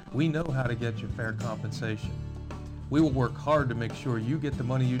problem. We know how to get you fair compensation. We will work hard to make sure you get the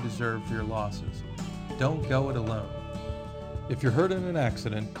money you deserve for your losses. Don't go it alone. If you're hurt in an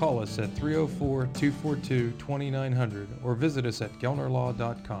accident, call us at 304-242-2900 or visit us at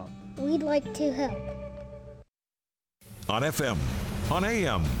gelnerlaw.com. We'd like to help. On FM, on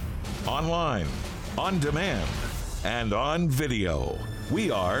AM, online, on demand, and on video. We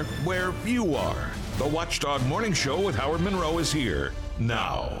are where you are. The Watchdog Morning Show with Howard Monroe is here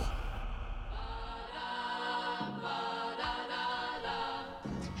now.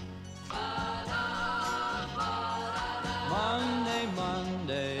 Monday,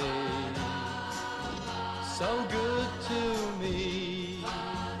 Monday, so good to me.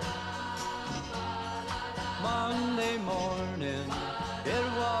 Monday morning, it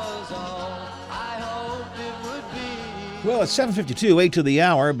was all I hoped it would be. Well, it's 7:52, 8 to the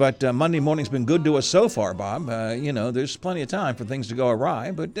hour, but Monday morning's been good to us so far, Bob. There's plenty of time for things to go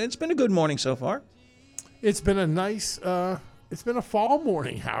awry, but it's been a good morning so far. It's been a nice, it's been a fall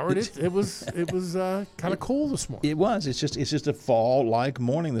morning, Howard. It was kind of cool this morning. It was. It's just a fall-like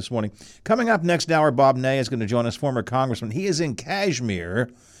morning this morning. Coming up next hour, Bob Ney is going to join us, former congressman. He is in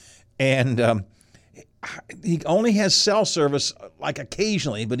Kashmir, and he only has cell service like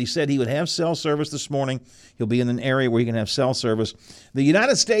occasionally, but he said he would have cell service this morning. He'll be in an area where he can have cell service. The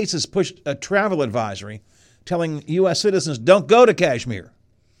United States has pushed a travel advisory telling U.S. citizens don't go to Kashmir.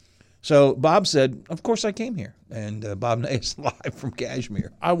 So Bob said, of course I came here. And Bob Ney is live from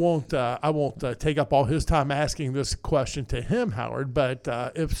Kashmir. I won't take up all his time asking this question to him, Howard, but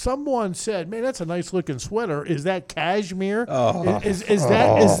if someone said, man, that's a nice looking sweater, is that cashmere? Oh.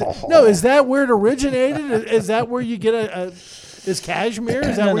 Is that where it originated? Is that where you get is cashmere?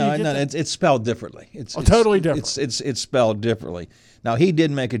 Is that where you get it's spelled differently. It's totally different. It's spelled differently. Now, he did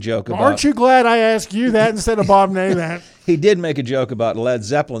make a joke about... Aren't you glad I asked you that instead of Bob Ney that? He did make a joke about Led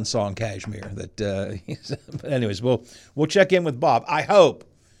Zeppelin's song Kashmir. But anyways, we'll check in with Bob. I hope,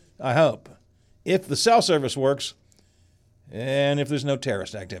 if the cell service works and if there's no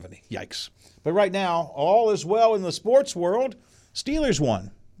terrorist activity. Yikes. But right now, all is well in the sports world. Steelers won,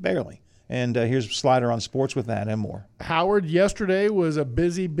 barely. And here's Slider on sports with that and more. Howard, yesterday was a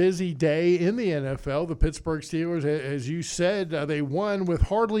busy day in the NFL. The Pittsburgh Steelers, as you said, they won with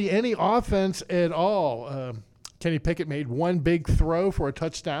hardly any offense at all. Kenny Pickett made one big throw for a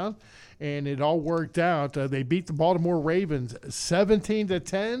touchdown, and it all worked out. They beat the Baltimore Ravens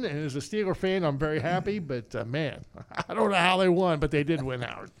 17-10, and as a Steeler fan, I'm very happy. But, man, I don't know how they won, but they did win,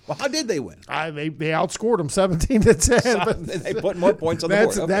 Howard. Well, how did they win? They outscored them 17-10. But they put more points on the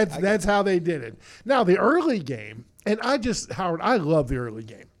board. Okay, that's how they did it. Now, the early game, and Howard, I love the early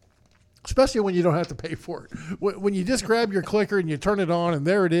game. Especially when you don't have to pay for it. When you just grab your clicker and you turn it on, and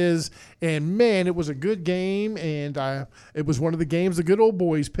there it is. And, man, it was a good game, and it was one of the games the good old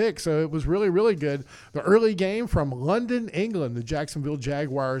boys picked, so it was really, really good. The early game from London, England, the Jacksonville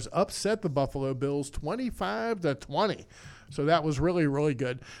Jaguars upset the Buffalo Bills 25-20. So that was really, really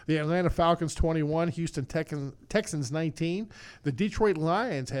good. The Atlanta Falcons 21, Houston Texans 19. The Detroit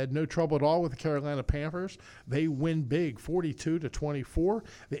Lions had no trouble at all with the Carolina Panthers. They win big, 42-24.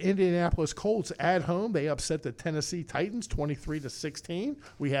 The Indianapolis Colts at home, they upset the Tennessee Titans 23-16.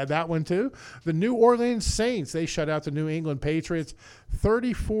 We had that one too. The New Orleans Saints, they shut out the New England Patriots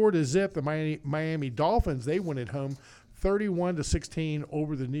 34-0. The Miami Dolphins, they win at home 31-16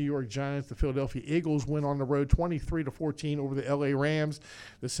 over the New York Giants. The Philadelphia Eagles win on the road 23-14 over the LA Rams.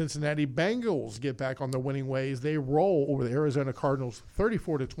 The Cincinnati Bengals get back on the winning ways. They roll over the Arizona Cardinals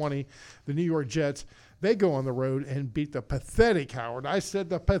 34-20. The New York Jets, they go on the road and beat the pathetic, Howard. I said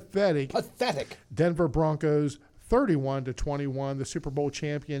the pathetic Denver Broncos 31-21. The Super Bowl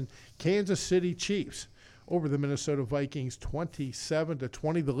champion Kansas City Chiefs over the Minnesota Vikings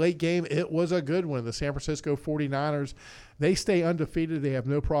 27-20. The late game, it was a good one. The San Francisco 49ers, they stay undefeated. They have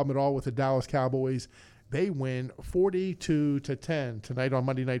no problem at all with the Dallas Cowboys. They win 42-10. Tonight on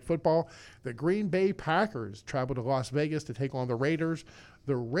Monday Night Football, the Green Bay Packers travel to Las Vegas to take on the Raiders.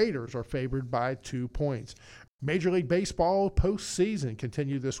 The Raiders are favored by 2 points. Major League Baseball postseason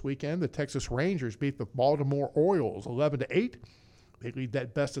continued this weekend. The Texas Rangers beat the Baltimore Orioles 11-8. They lead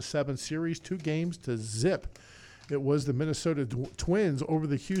that best-of-7 series 2-0. It was the Minnesota Twins over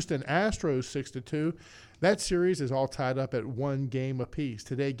the Houston Astros 6-2. That series is all tied up at 1 game apiece.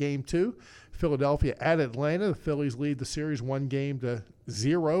 Today, Game 2, Philadelphia at Atlanta. The Phillies lead the series 1-0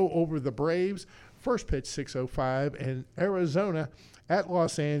 over the Braves. First pitch 6:05, and Arizona at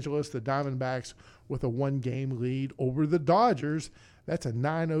Los Angeles. The Diamondbacks with a 1-game lead over the Dodgers. That's a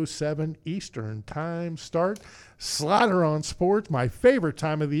 9:07 Eastern time start. Slider on sports, my favorite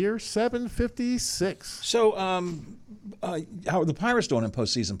time of the year, 7:56. So, how are the Pirates doing in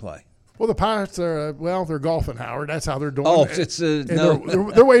postseason play? Well, the Pirates are, they're golfing, Howard. That's how they're doing. Oh, it's no.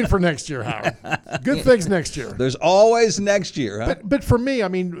 They're waiting for next year, Howard. Good things next year. There's always next year, huh? But for me, I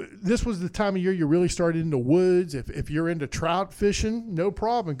mean, this was the time of year you really started in the woods. If you're into trout fishing, no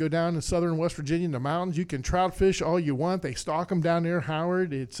problem. Go down to southern West Virginia in the mountains. You can trout fish all you want. They stock them down there,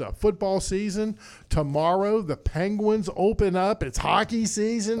 Howard. It's football season. Tomorrow, the Penguins open up. It's hockey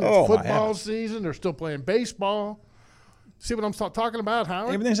season. It's football season. They're still playing baseball. See what I'm talking about,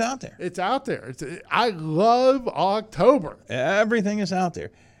 Howard? Everything's out there. It's out there. I love October. Everything is out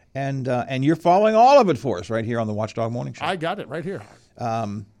there. And you're following all of it for us right here on the Watchdog Morning Show. I got it right here.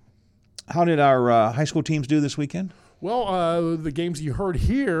 How did our high school teams do this weekend? Well, the games you heard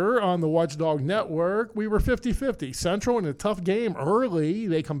here on the Watchdog Network, we were 50-50. Central in a tough game early.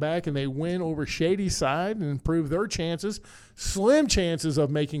 They come back and they win over Shady Side and improve their chances, slim chances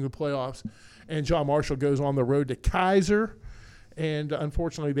of making the playoffs. And John Marshall goes on the road to Kaiser, and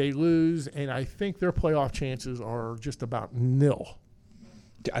unfortunately they lose, and I think their playoff chances are just about nil.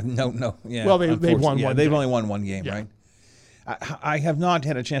 No. Yeah. Well, they've won one. They've game. only won one game, right? I have not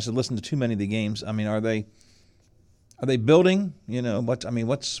had a chance to listen to too many of the games. I mean, are they building? You know,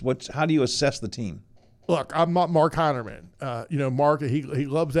 what's how do you assess the team? Look, I'm not Mark Heinerman. Mark, he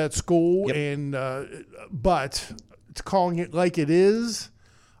loves that school, and but it's calling it like it is.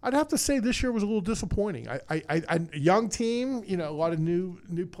 I'd have to say this year was a little disappointing. A young team, a lot of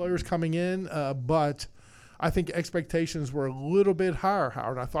new players coming in, but I think expectations were a little bit higher,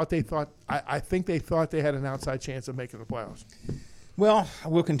 Howard. I think they thought they had an outside chance of making the playoffs. Well,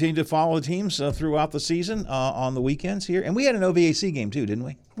 we'll continue to follow the teams throughout the season on the weekends here. And we had an OVAC game too, didn't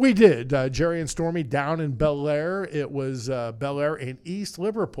we? We did. Jerry and Stormy down in Bel Air. It was Bel Air and East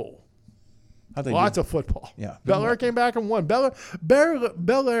Liverpool. Lots of football. Yeah. Bel Air came back and won. Bel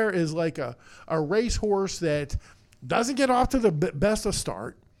Air is like a racehorse that doesn't get off to the best of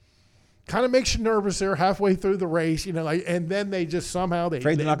start. Kind of makes you nervous there halfway through the race, and then they just somehow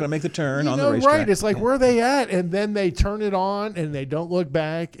afraid they're not going to make the turn on the racetrack. Right? It's like where are they at? And then they turn it on and they don't look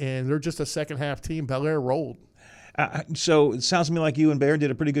back, and they're just a second half team. Bel Air rolled. So it sounds to me like you and Bear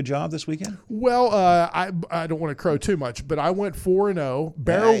did a pretty good job this weekend. Well, I don't want to crow too much, but I went 4-0.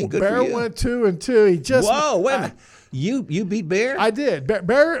 Bear went 2-2. He just wait a minute. You beat Bear? I did.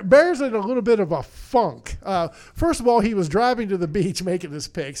 Bear's in a little bit of a funk. First of all, he was driving to the beach making his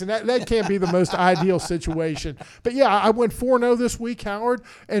picks, and that can't be the most ideal situation. But yeah, I went 4-0 this week, Howard,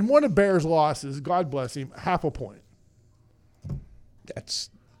 and one of Bear's losses, God bless him, 0.5 point. That's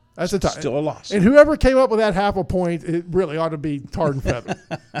still a loss. And whoever came up with that 0.5 point, it really ought to be tarred and feathered.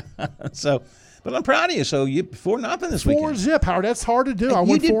 But I'm proud of you. So you 4-0 this weekend. 4-0, Howard. That's hard to do. And I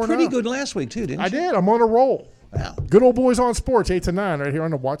went 4-0. You did pretty good last week too, didn't you? I did. I'm on a roll. Wow. Good old boys on sports, 8 to 9, right here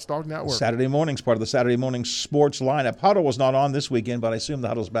on the Watchdog Network. Saturday morning's part of the Saturday morning sports lineup. Huddle was not on this weekend, but I assume the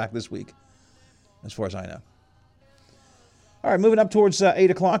Huddle's back this week, as far as I know. All right, moving up towards 8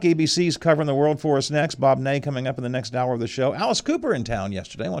 o'clock. ABC's covering the world for us next. Bob Ney coming up in the next hour of the show. Alice Cooper in town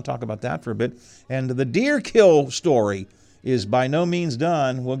yesterday. I want to talk about that for a bit. And the deer kill story is by no means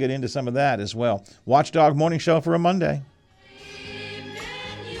done. We'll get into some of that as well. Watchdog Morning Show for a Monday.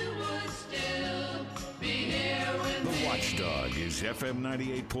 FM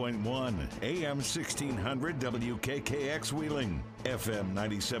 98.1, AM 1600 WKKX Wheeling, FM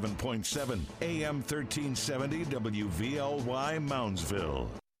 97.7, AM 1370 WVLY Moundsville.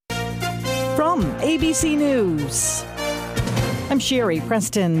 From ABC News, I'm Sherry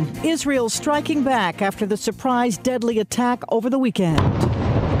Preston. Israel striking back after the surprise deadly attack over the weekend.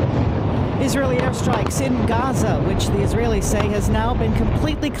 Israeli airstrikes in Gaza, which the Israelis say has now been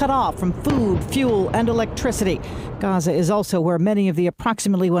completely cut off from food, fuel, and electricity. Gaza is also where many of the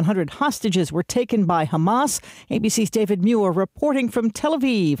approximately 100 hostages were taken by Hamas. ABC's David Muir reporting from Tel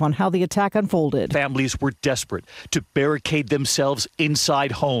Aviv on how the attack unfolded. Families were desperate to barricade themselves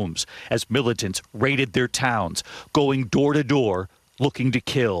inside homes as militants raided their towns, going door to door looking to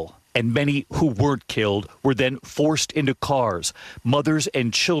kill. And many who weren't killed were then forced into cars, mothers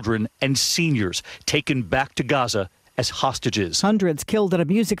and children and seniors taken back to Gaza as hostages. Hundreds killed at a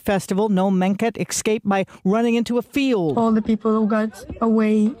music festival. Noam Menket escaped by running into a field. All the people who got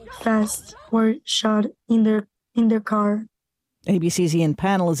away fast were shot in their car. ABC's Ian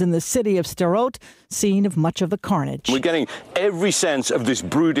Pannell is in the city of Sderot, scene of much of the carnage. We're getting every sense of this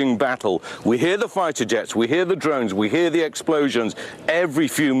brooding battle. We hear the fighter jets, we hear the drones, we hear the explosions every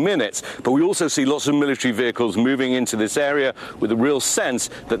few minutes, but we also see lots of military vehicles moving into this area with a real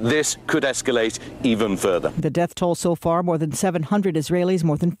sense that this could escalate even further. The death toll so far, more than 700 Israelis,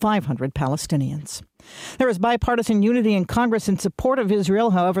 more than 500 Palestinians. There is bipartisan unity in Congress in support of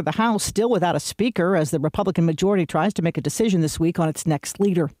Israel. However, the House still without a speaker as the Republican majority tries to make a decision this week on its next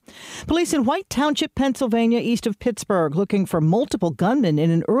leader. Police in White Township, Pennsylvania, east of Pittsburgh, looking for multiple gunmen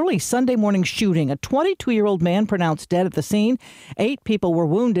in an early Sunday morning shooting. A 22-year-old man pronounced dead at the scene. 8 people were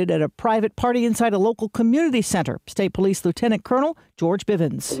wounded at a private party inside a local community center. State Police Lieutenant Colonel George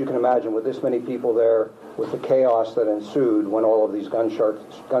Bivens. As you can imagine, with this many people there, with the chaos that ensued when all of these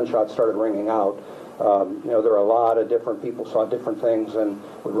gunshots started ringing out, there are a lot of different people saw different things, and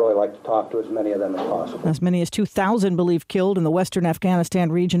we'd really like to talk to as many of them as possible. As many as 2,000 believed killed in the western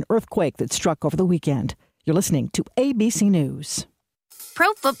Afghanistan region earthquake that struck over the weekend. You're listening to ABC News.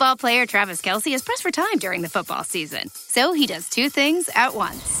 Pro football player Travis Kelce is pressed for time during the football season. So he does 2 things at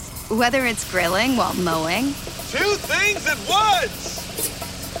once. Whether it's grilling while mowing. 2 things at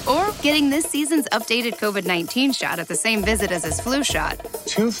once! Or getting this season's updated COVID-19 shot at the same visit as his flu shot.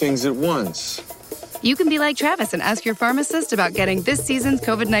 2 things at once. You can be like Travis and ask your pharmacist about getting this season's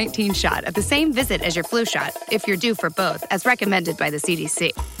COVID-19 shot at the same visit as your flu shot, if you're due for both, as recommended by the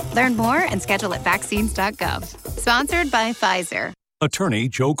CDC. Learn more and schedule at vaccines.gov. Sponsored by Pfizer. Attorney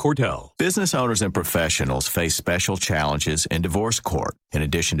Joe Cordell. Business owners and professionals face special challenges in divorce court. In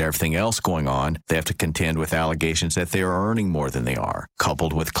addition to everything else going on, they have to contend with allegations that they are earning more than they are,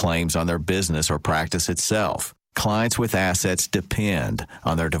 coupled with claims on their business or practice itself. Clients with assets depend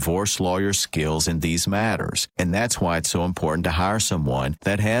on their divorce lawyer's skills in these matters, and that's why it's so important to hire someone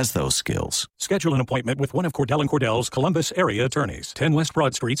that has those skills. Schedule an appointment with one of Cordell & Cordell's Columbus area attorneys. 10 West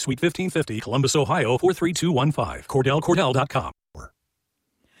Broad Street, Suite 1550, Columbus, Ohio, 43215. CordellCordell.com.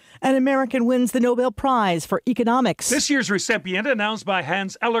 An American wins the Nobel Prize for Economics. This year's recipient announced by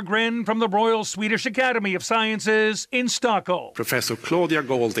Hans Ellergren from the Royal Swedish Academy of Sciences in Stockholm. Professor Claudia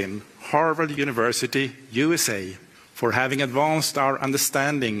Goldin, Harvard University, USA, for having advanced our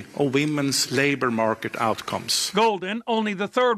understanding of women's labor market outcomes. Goldin, only the 3rd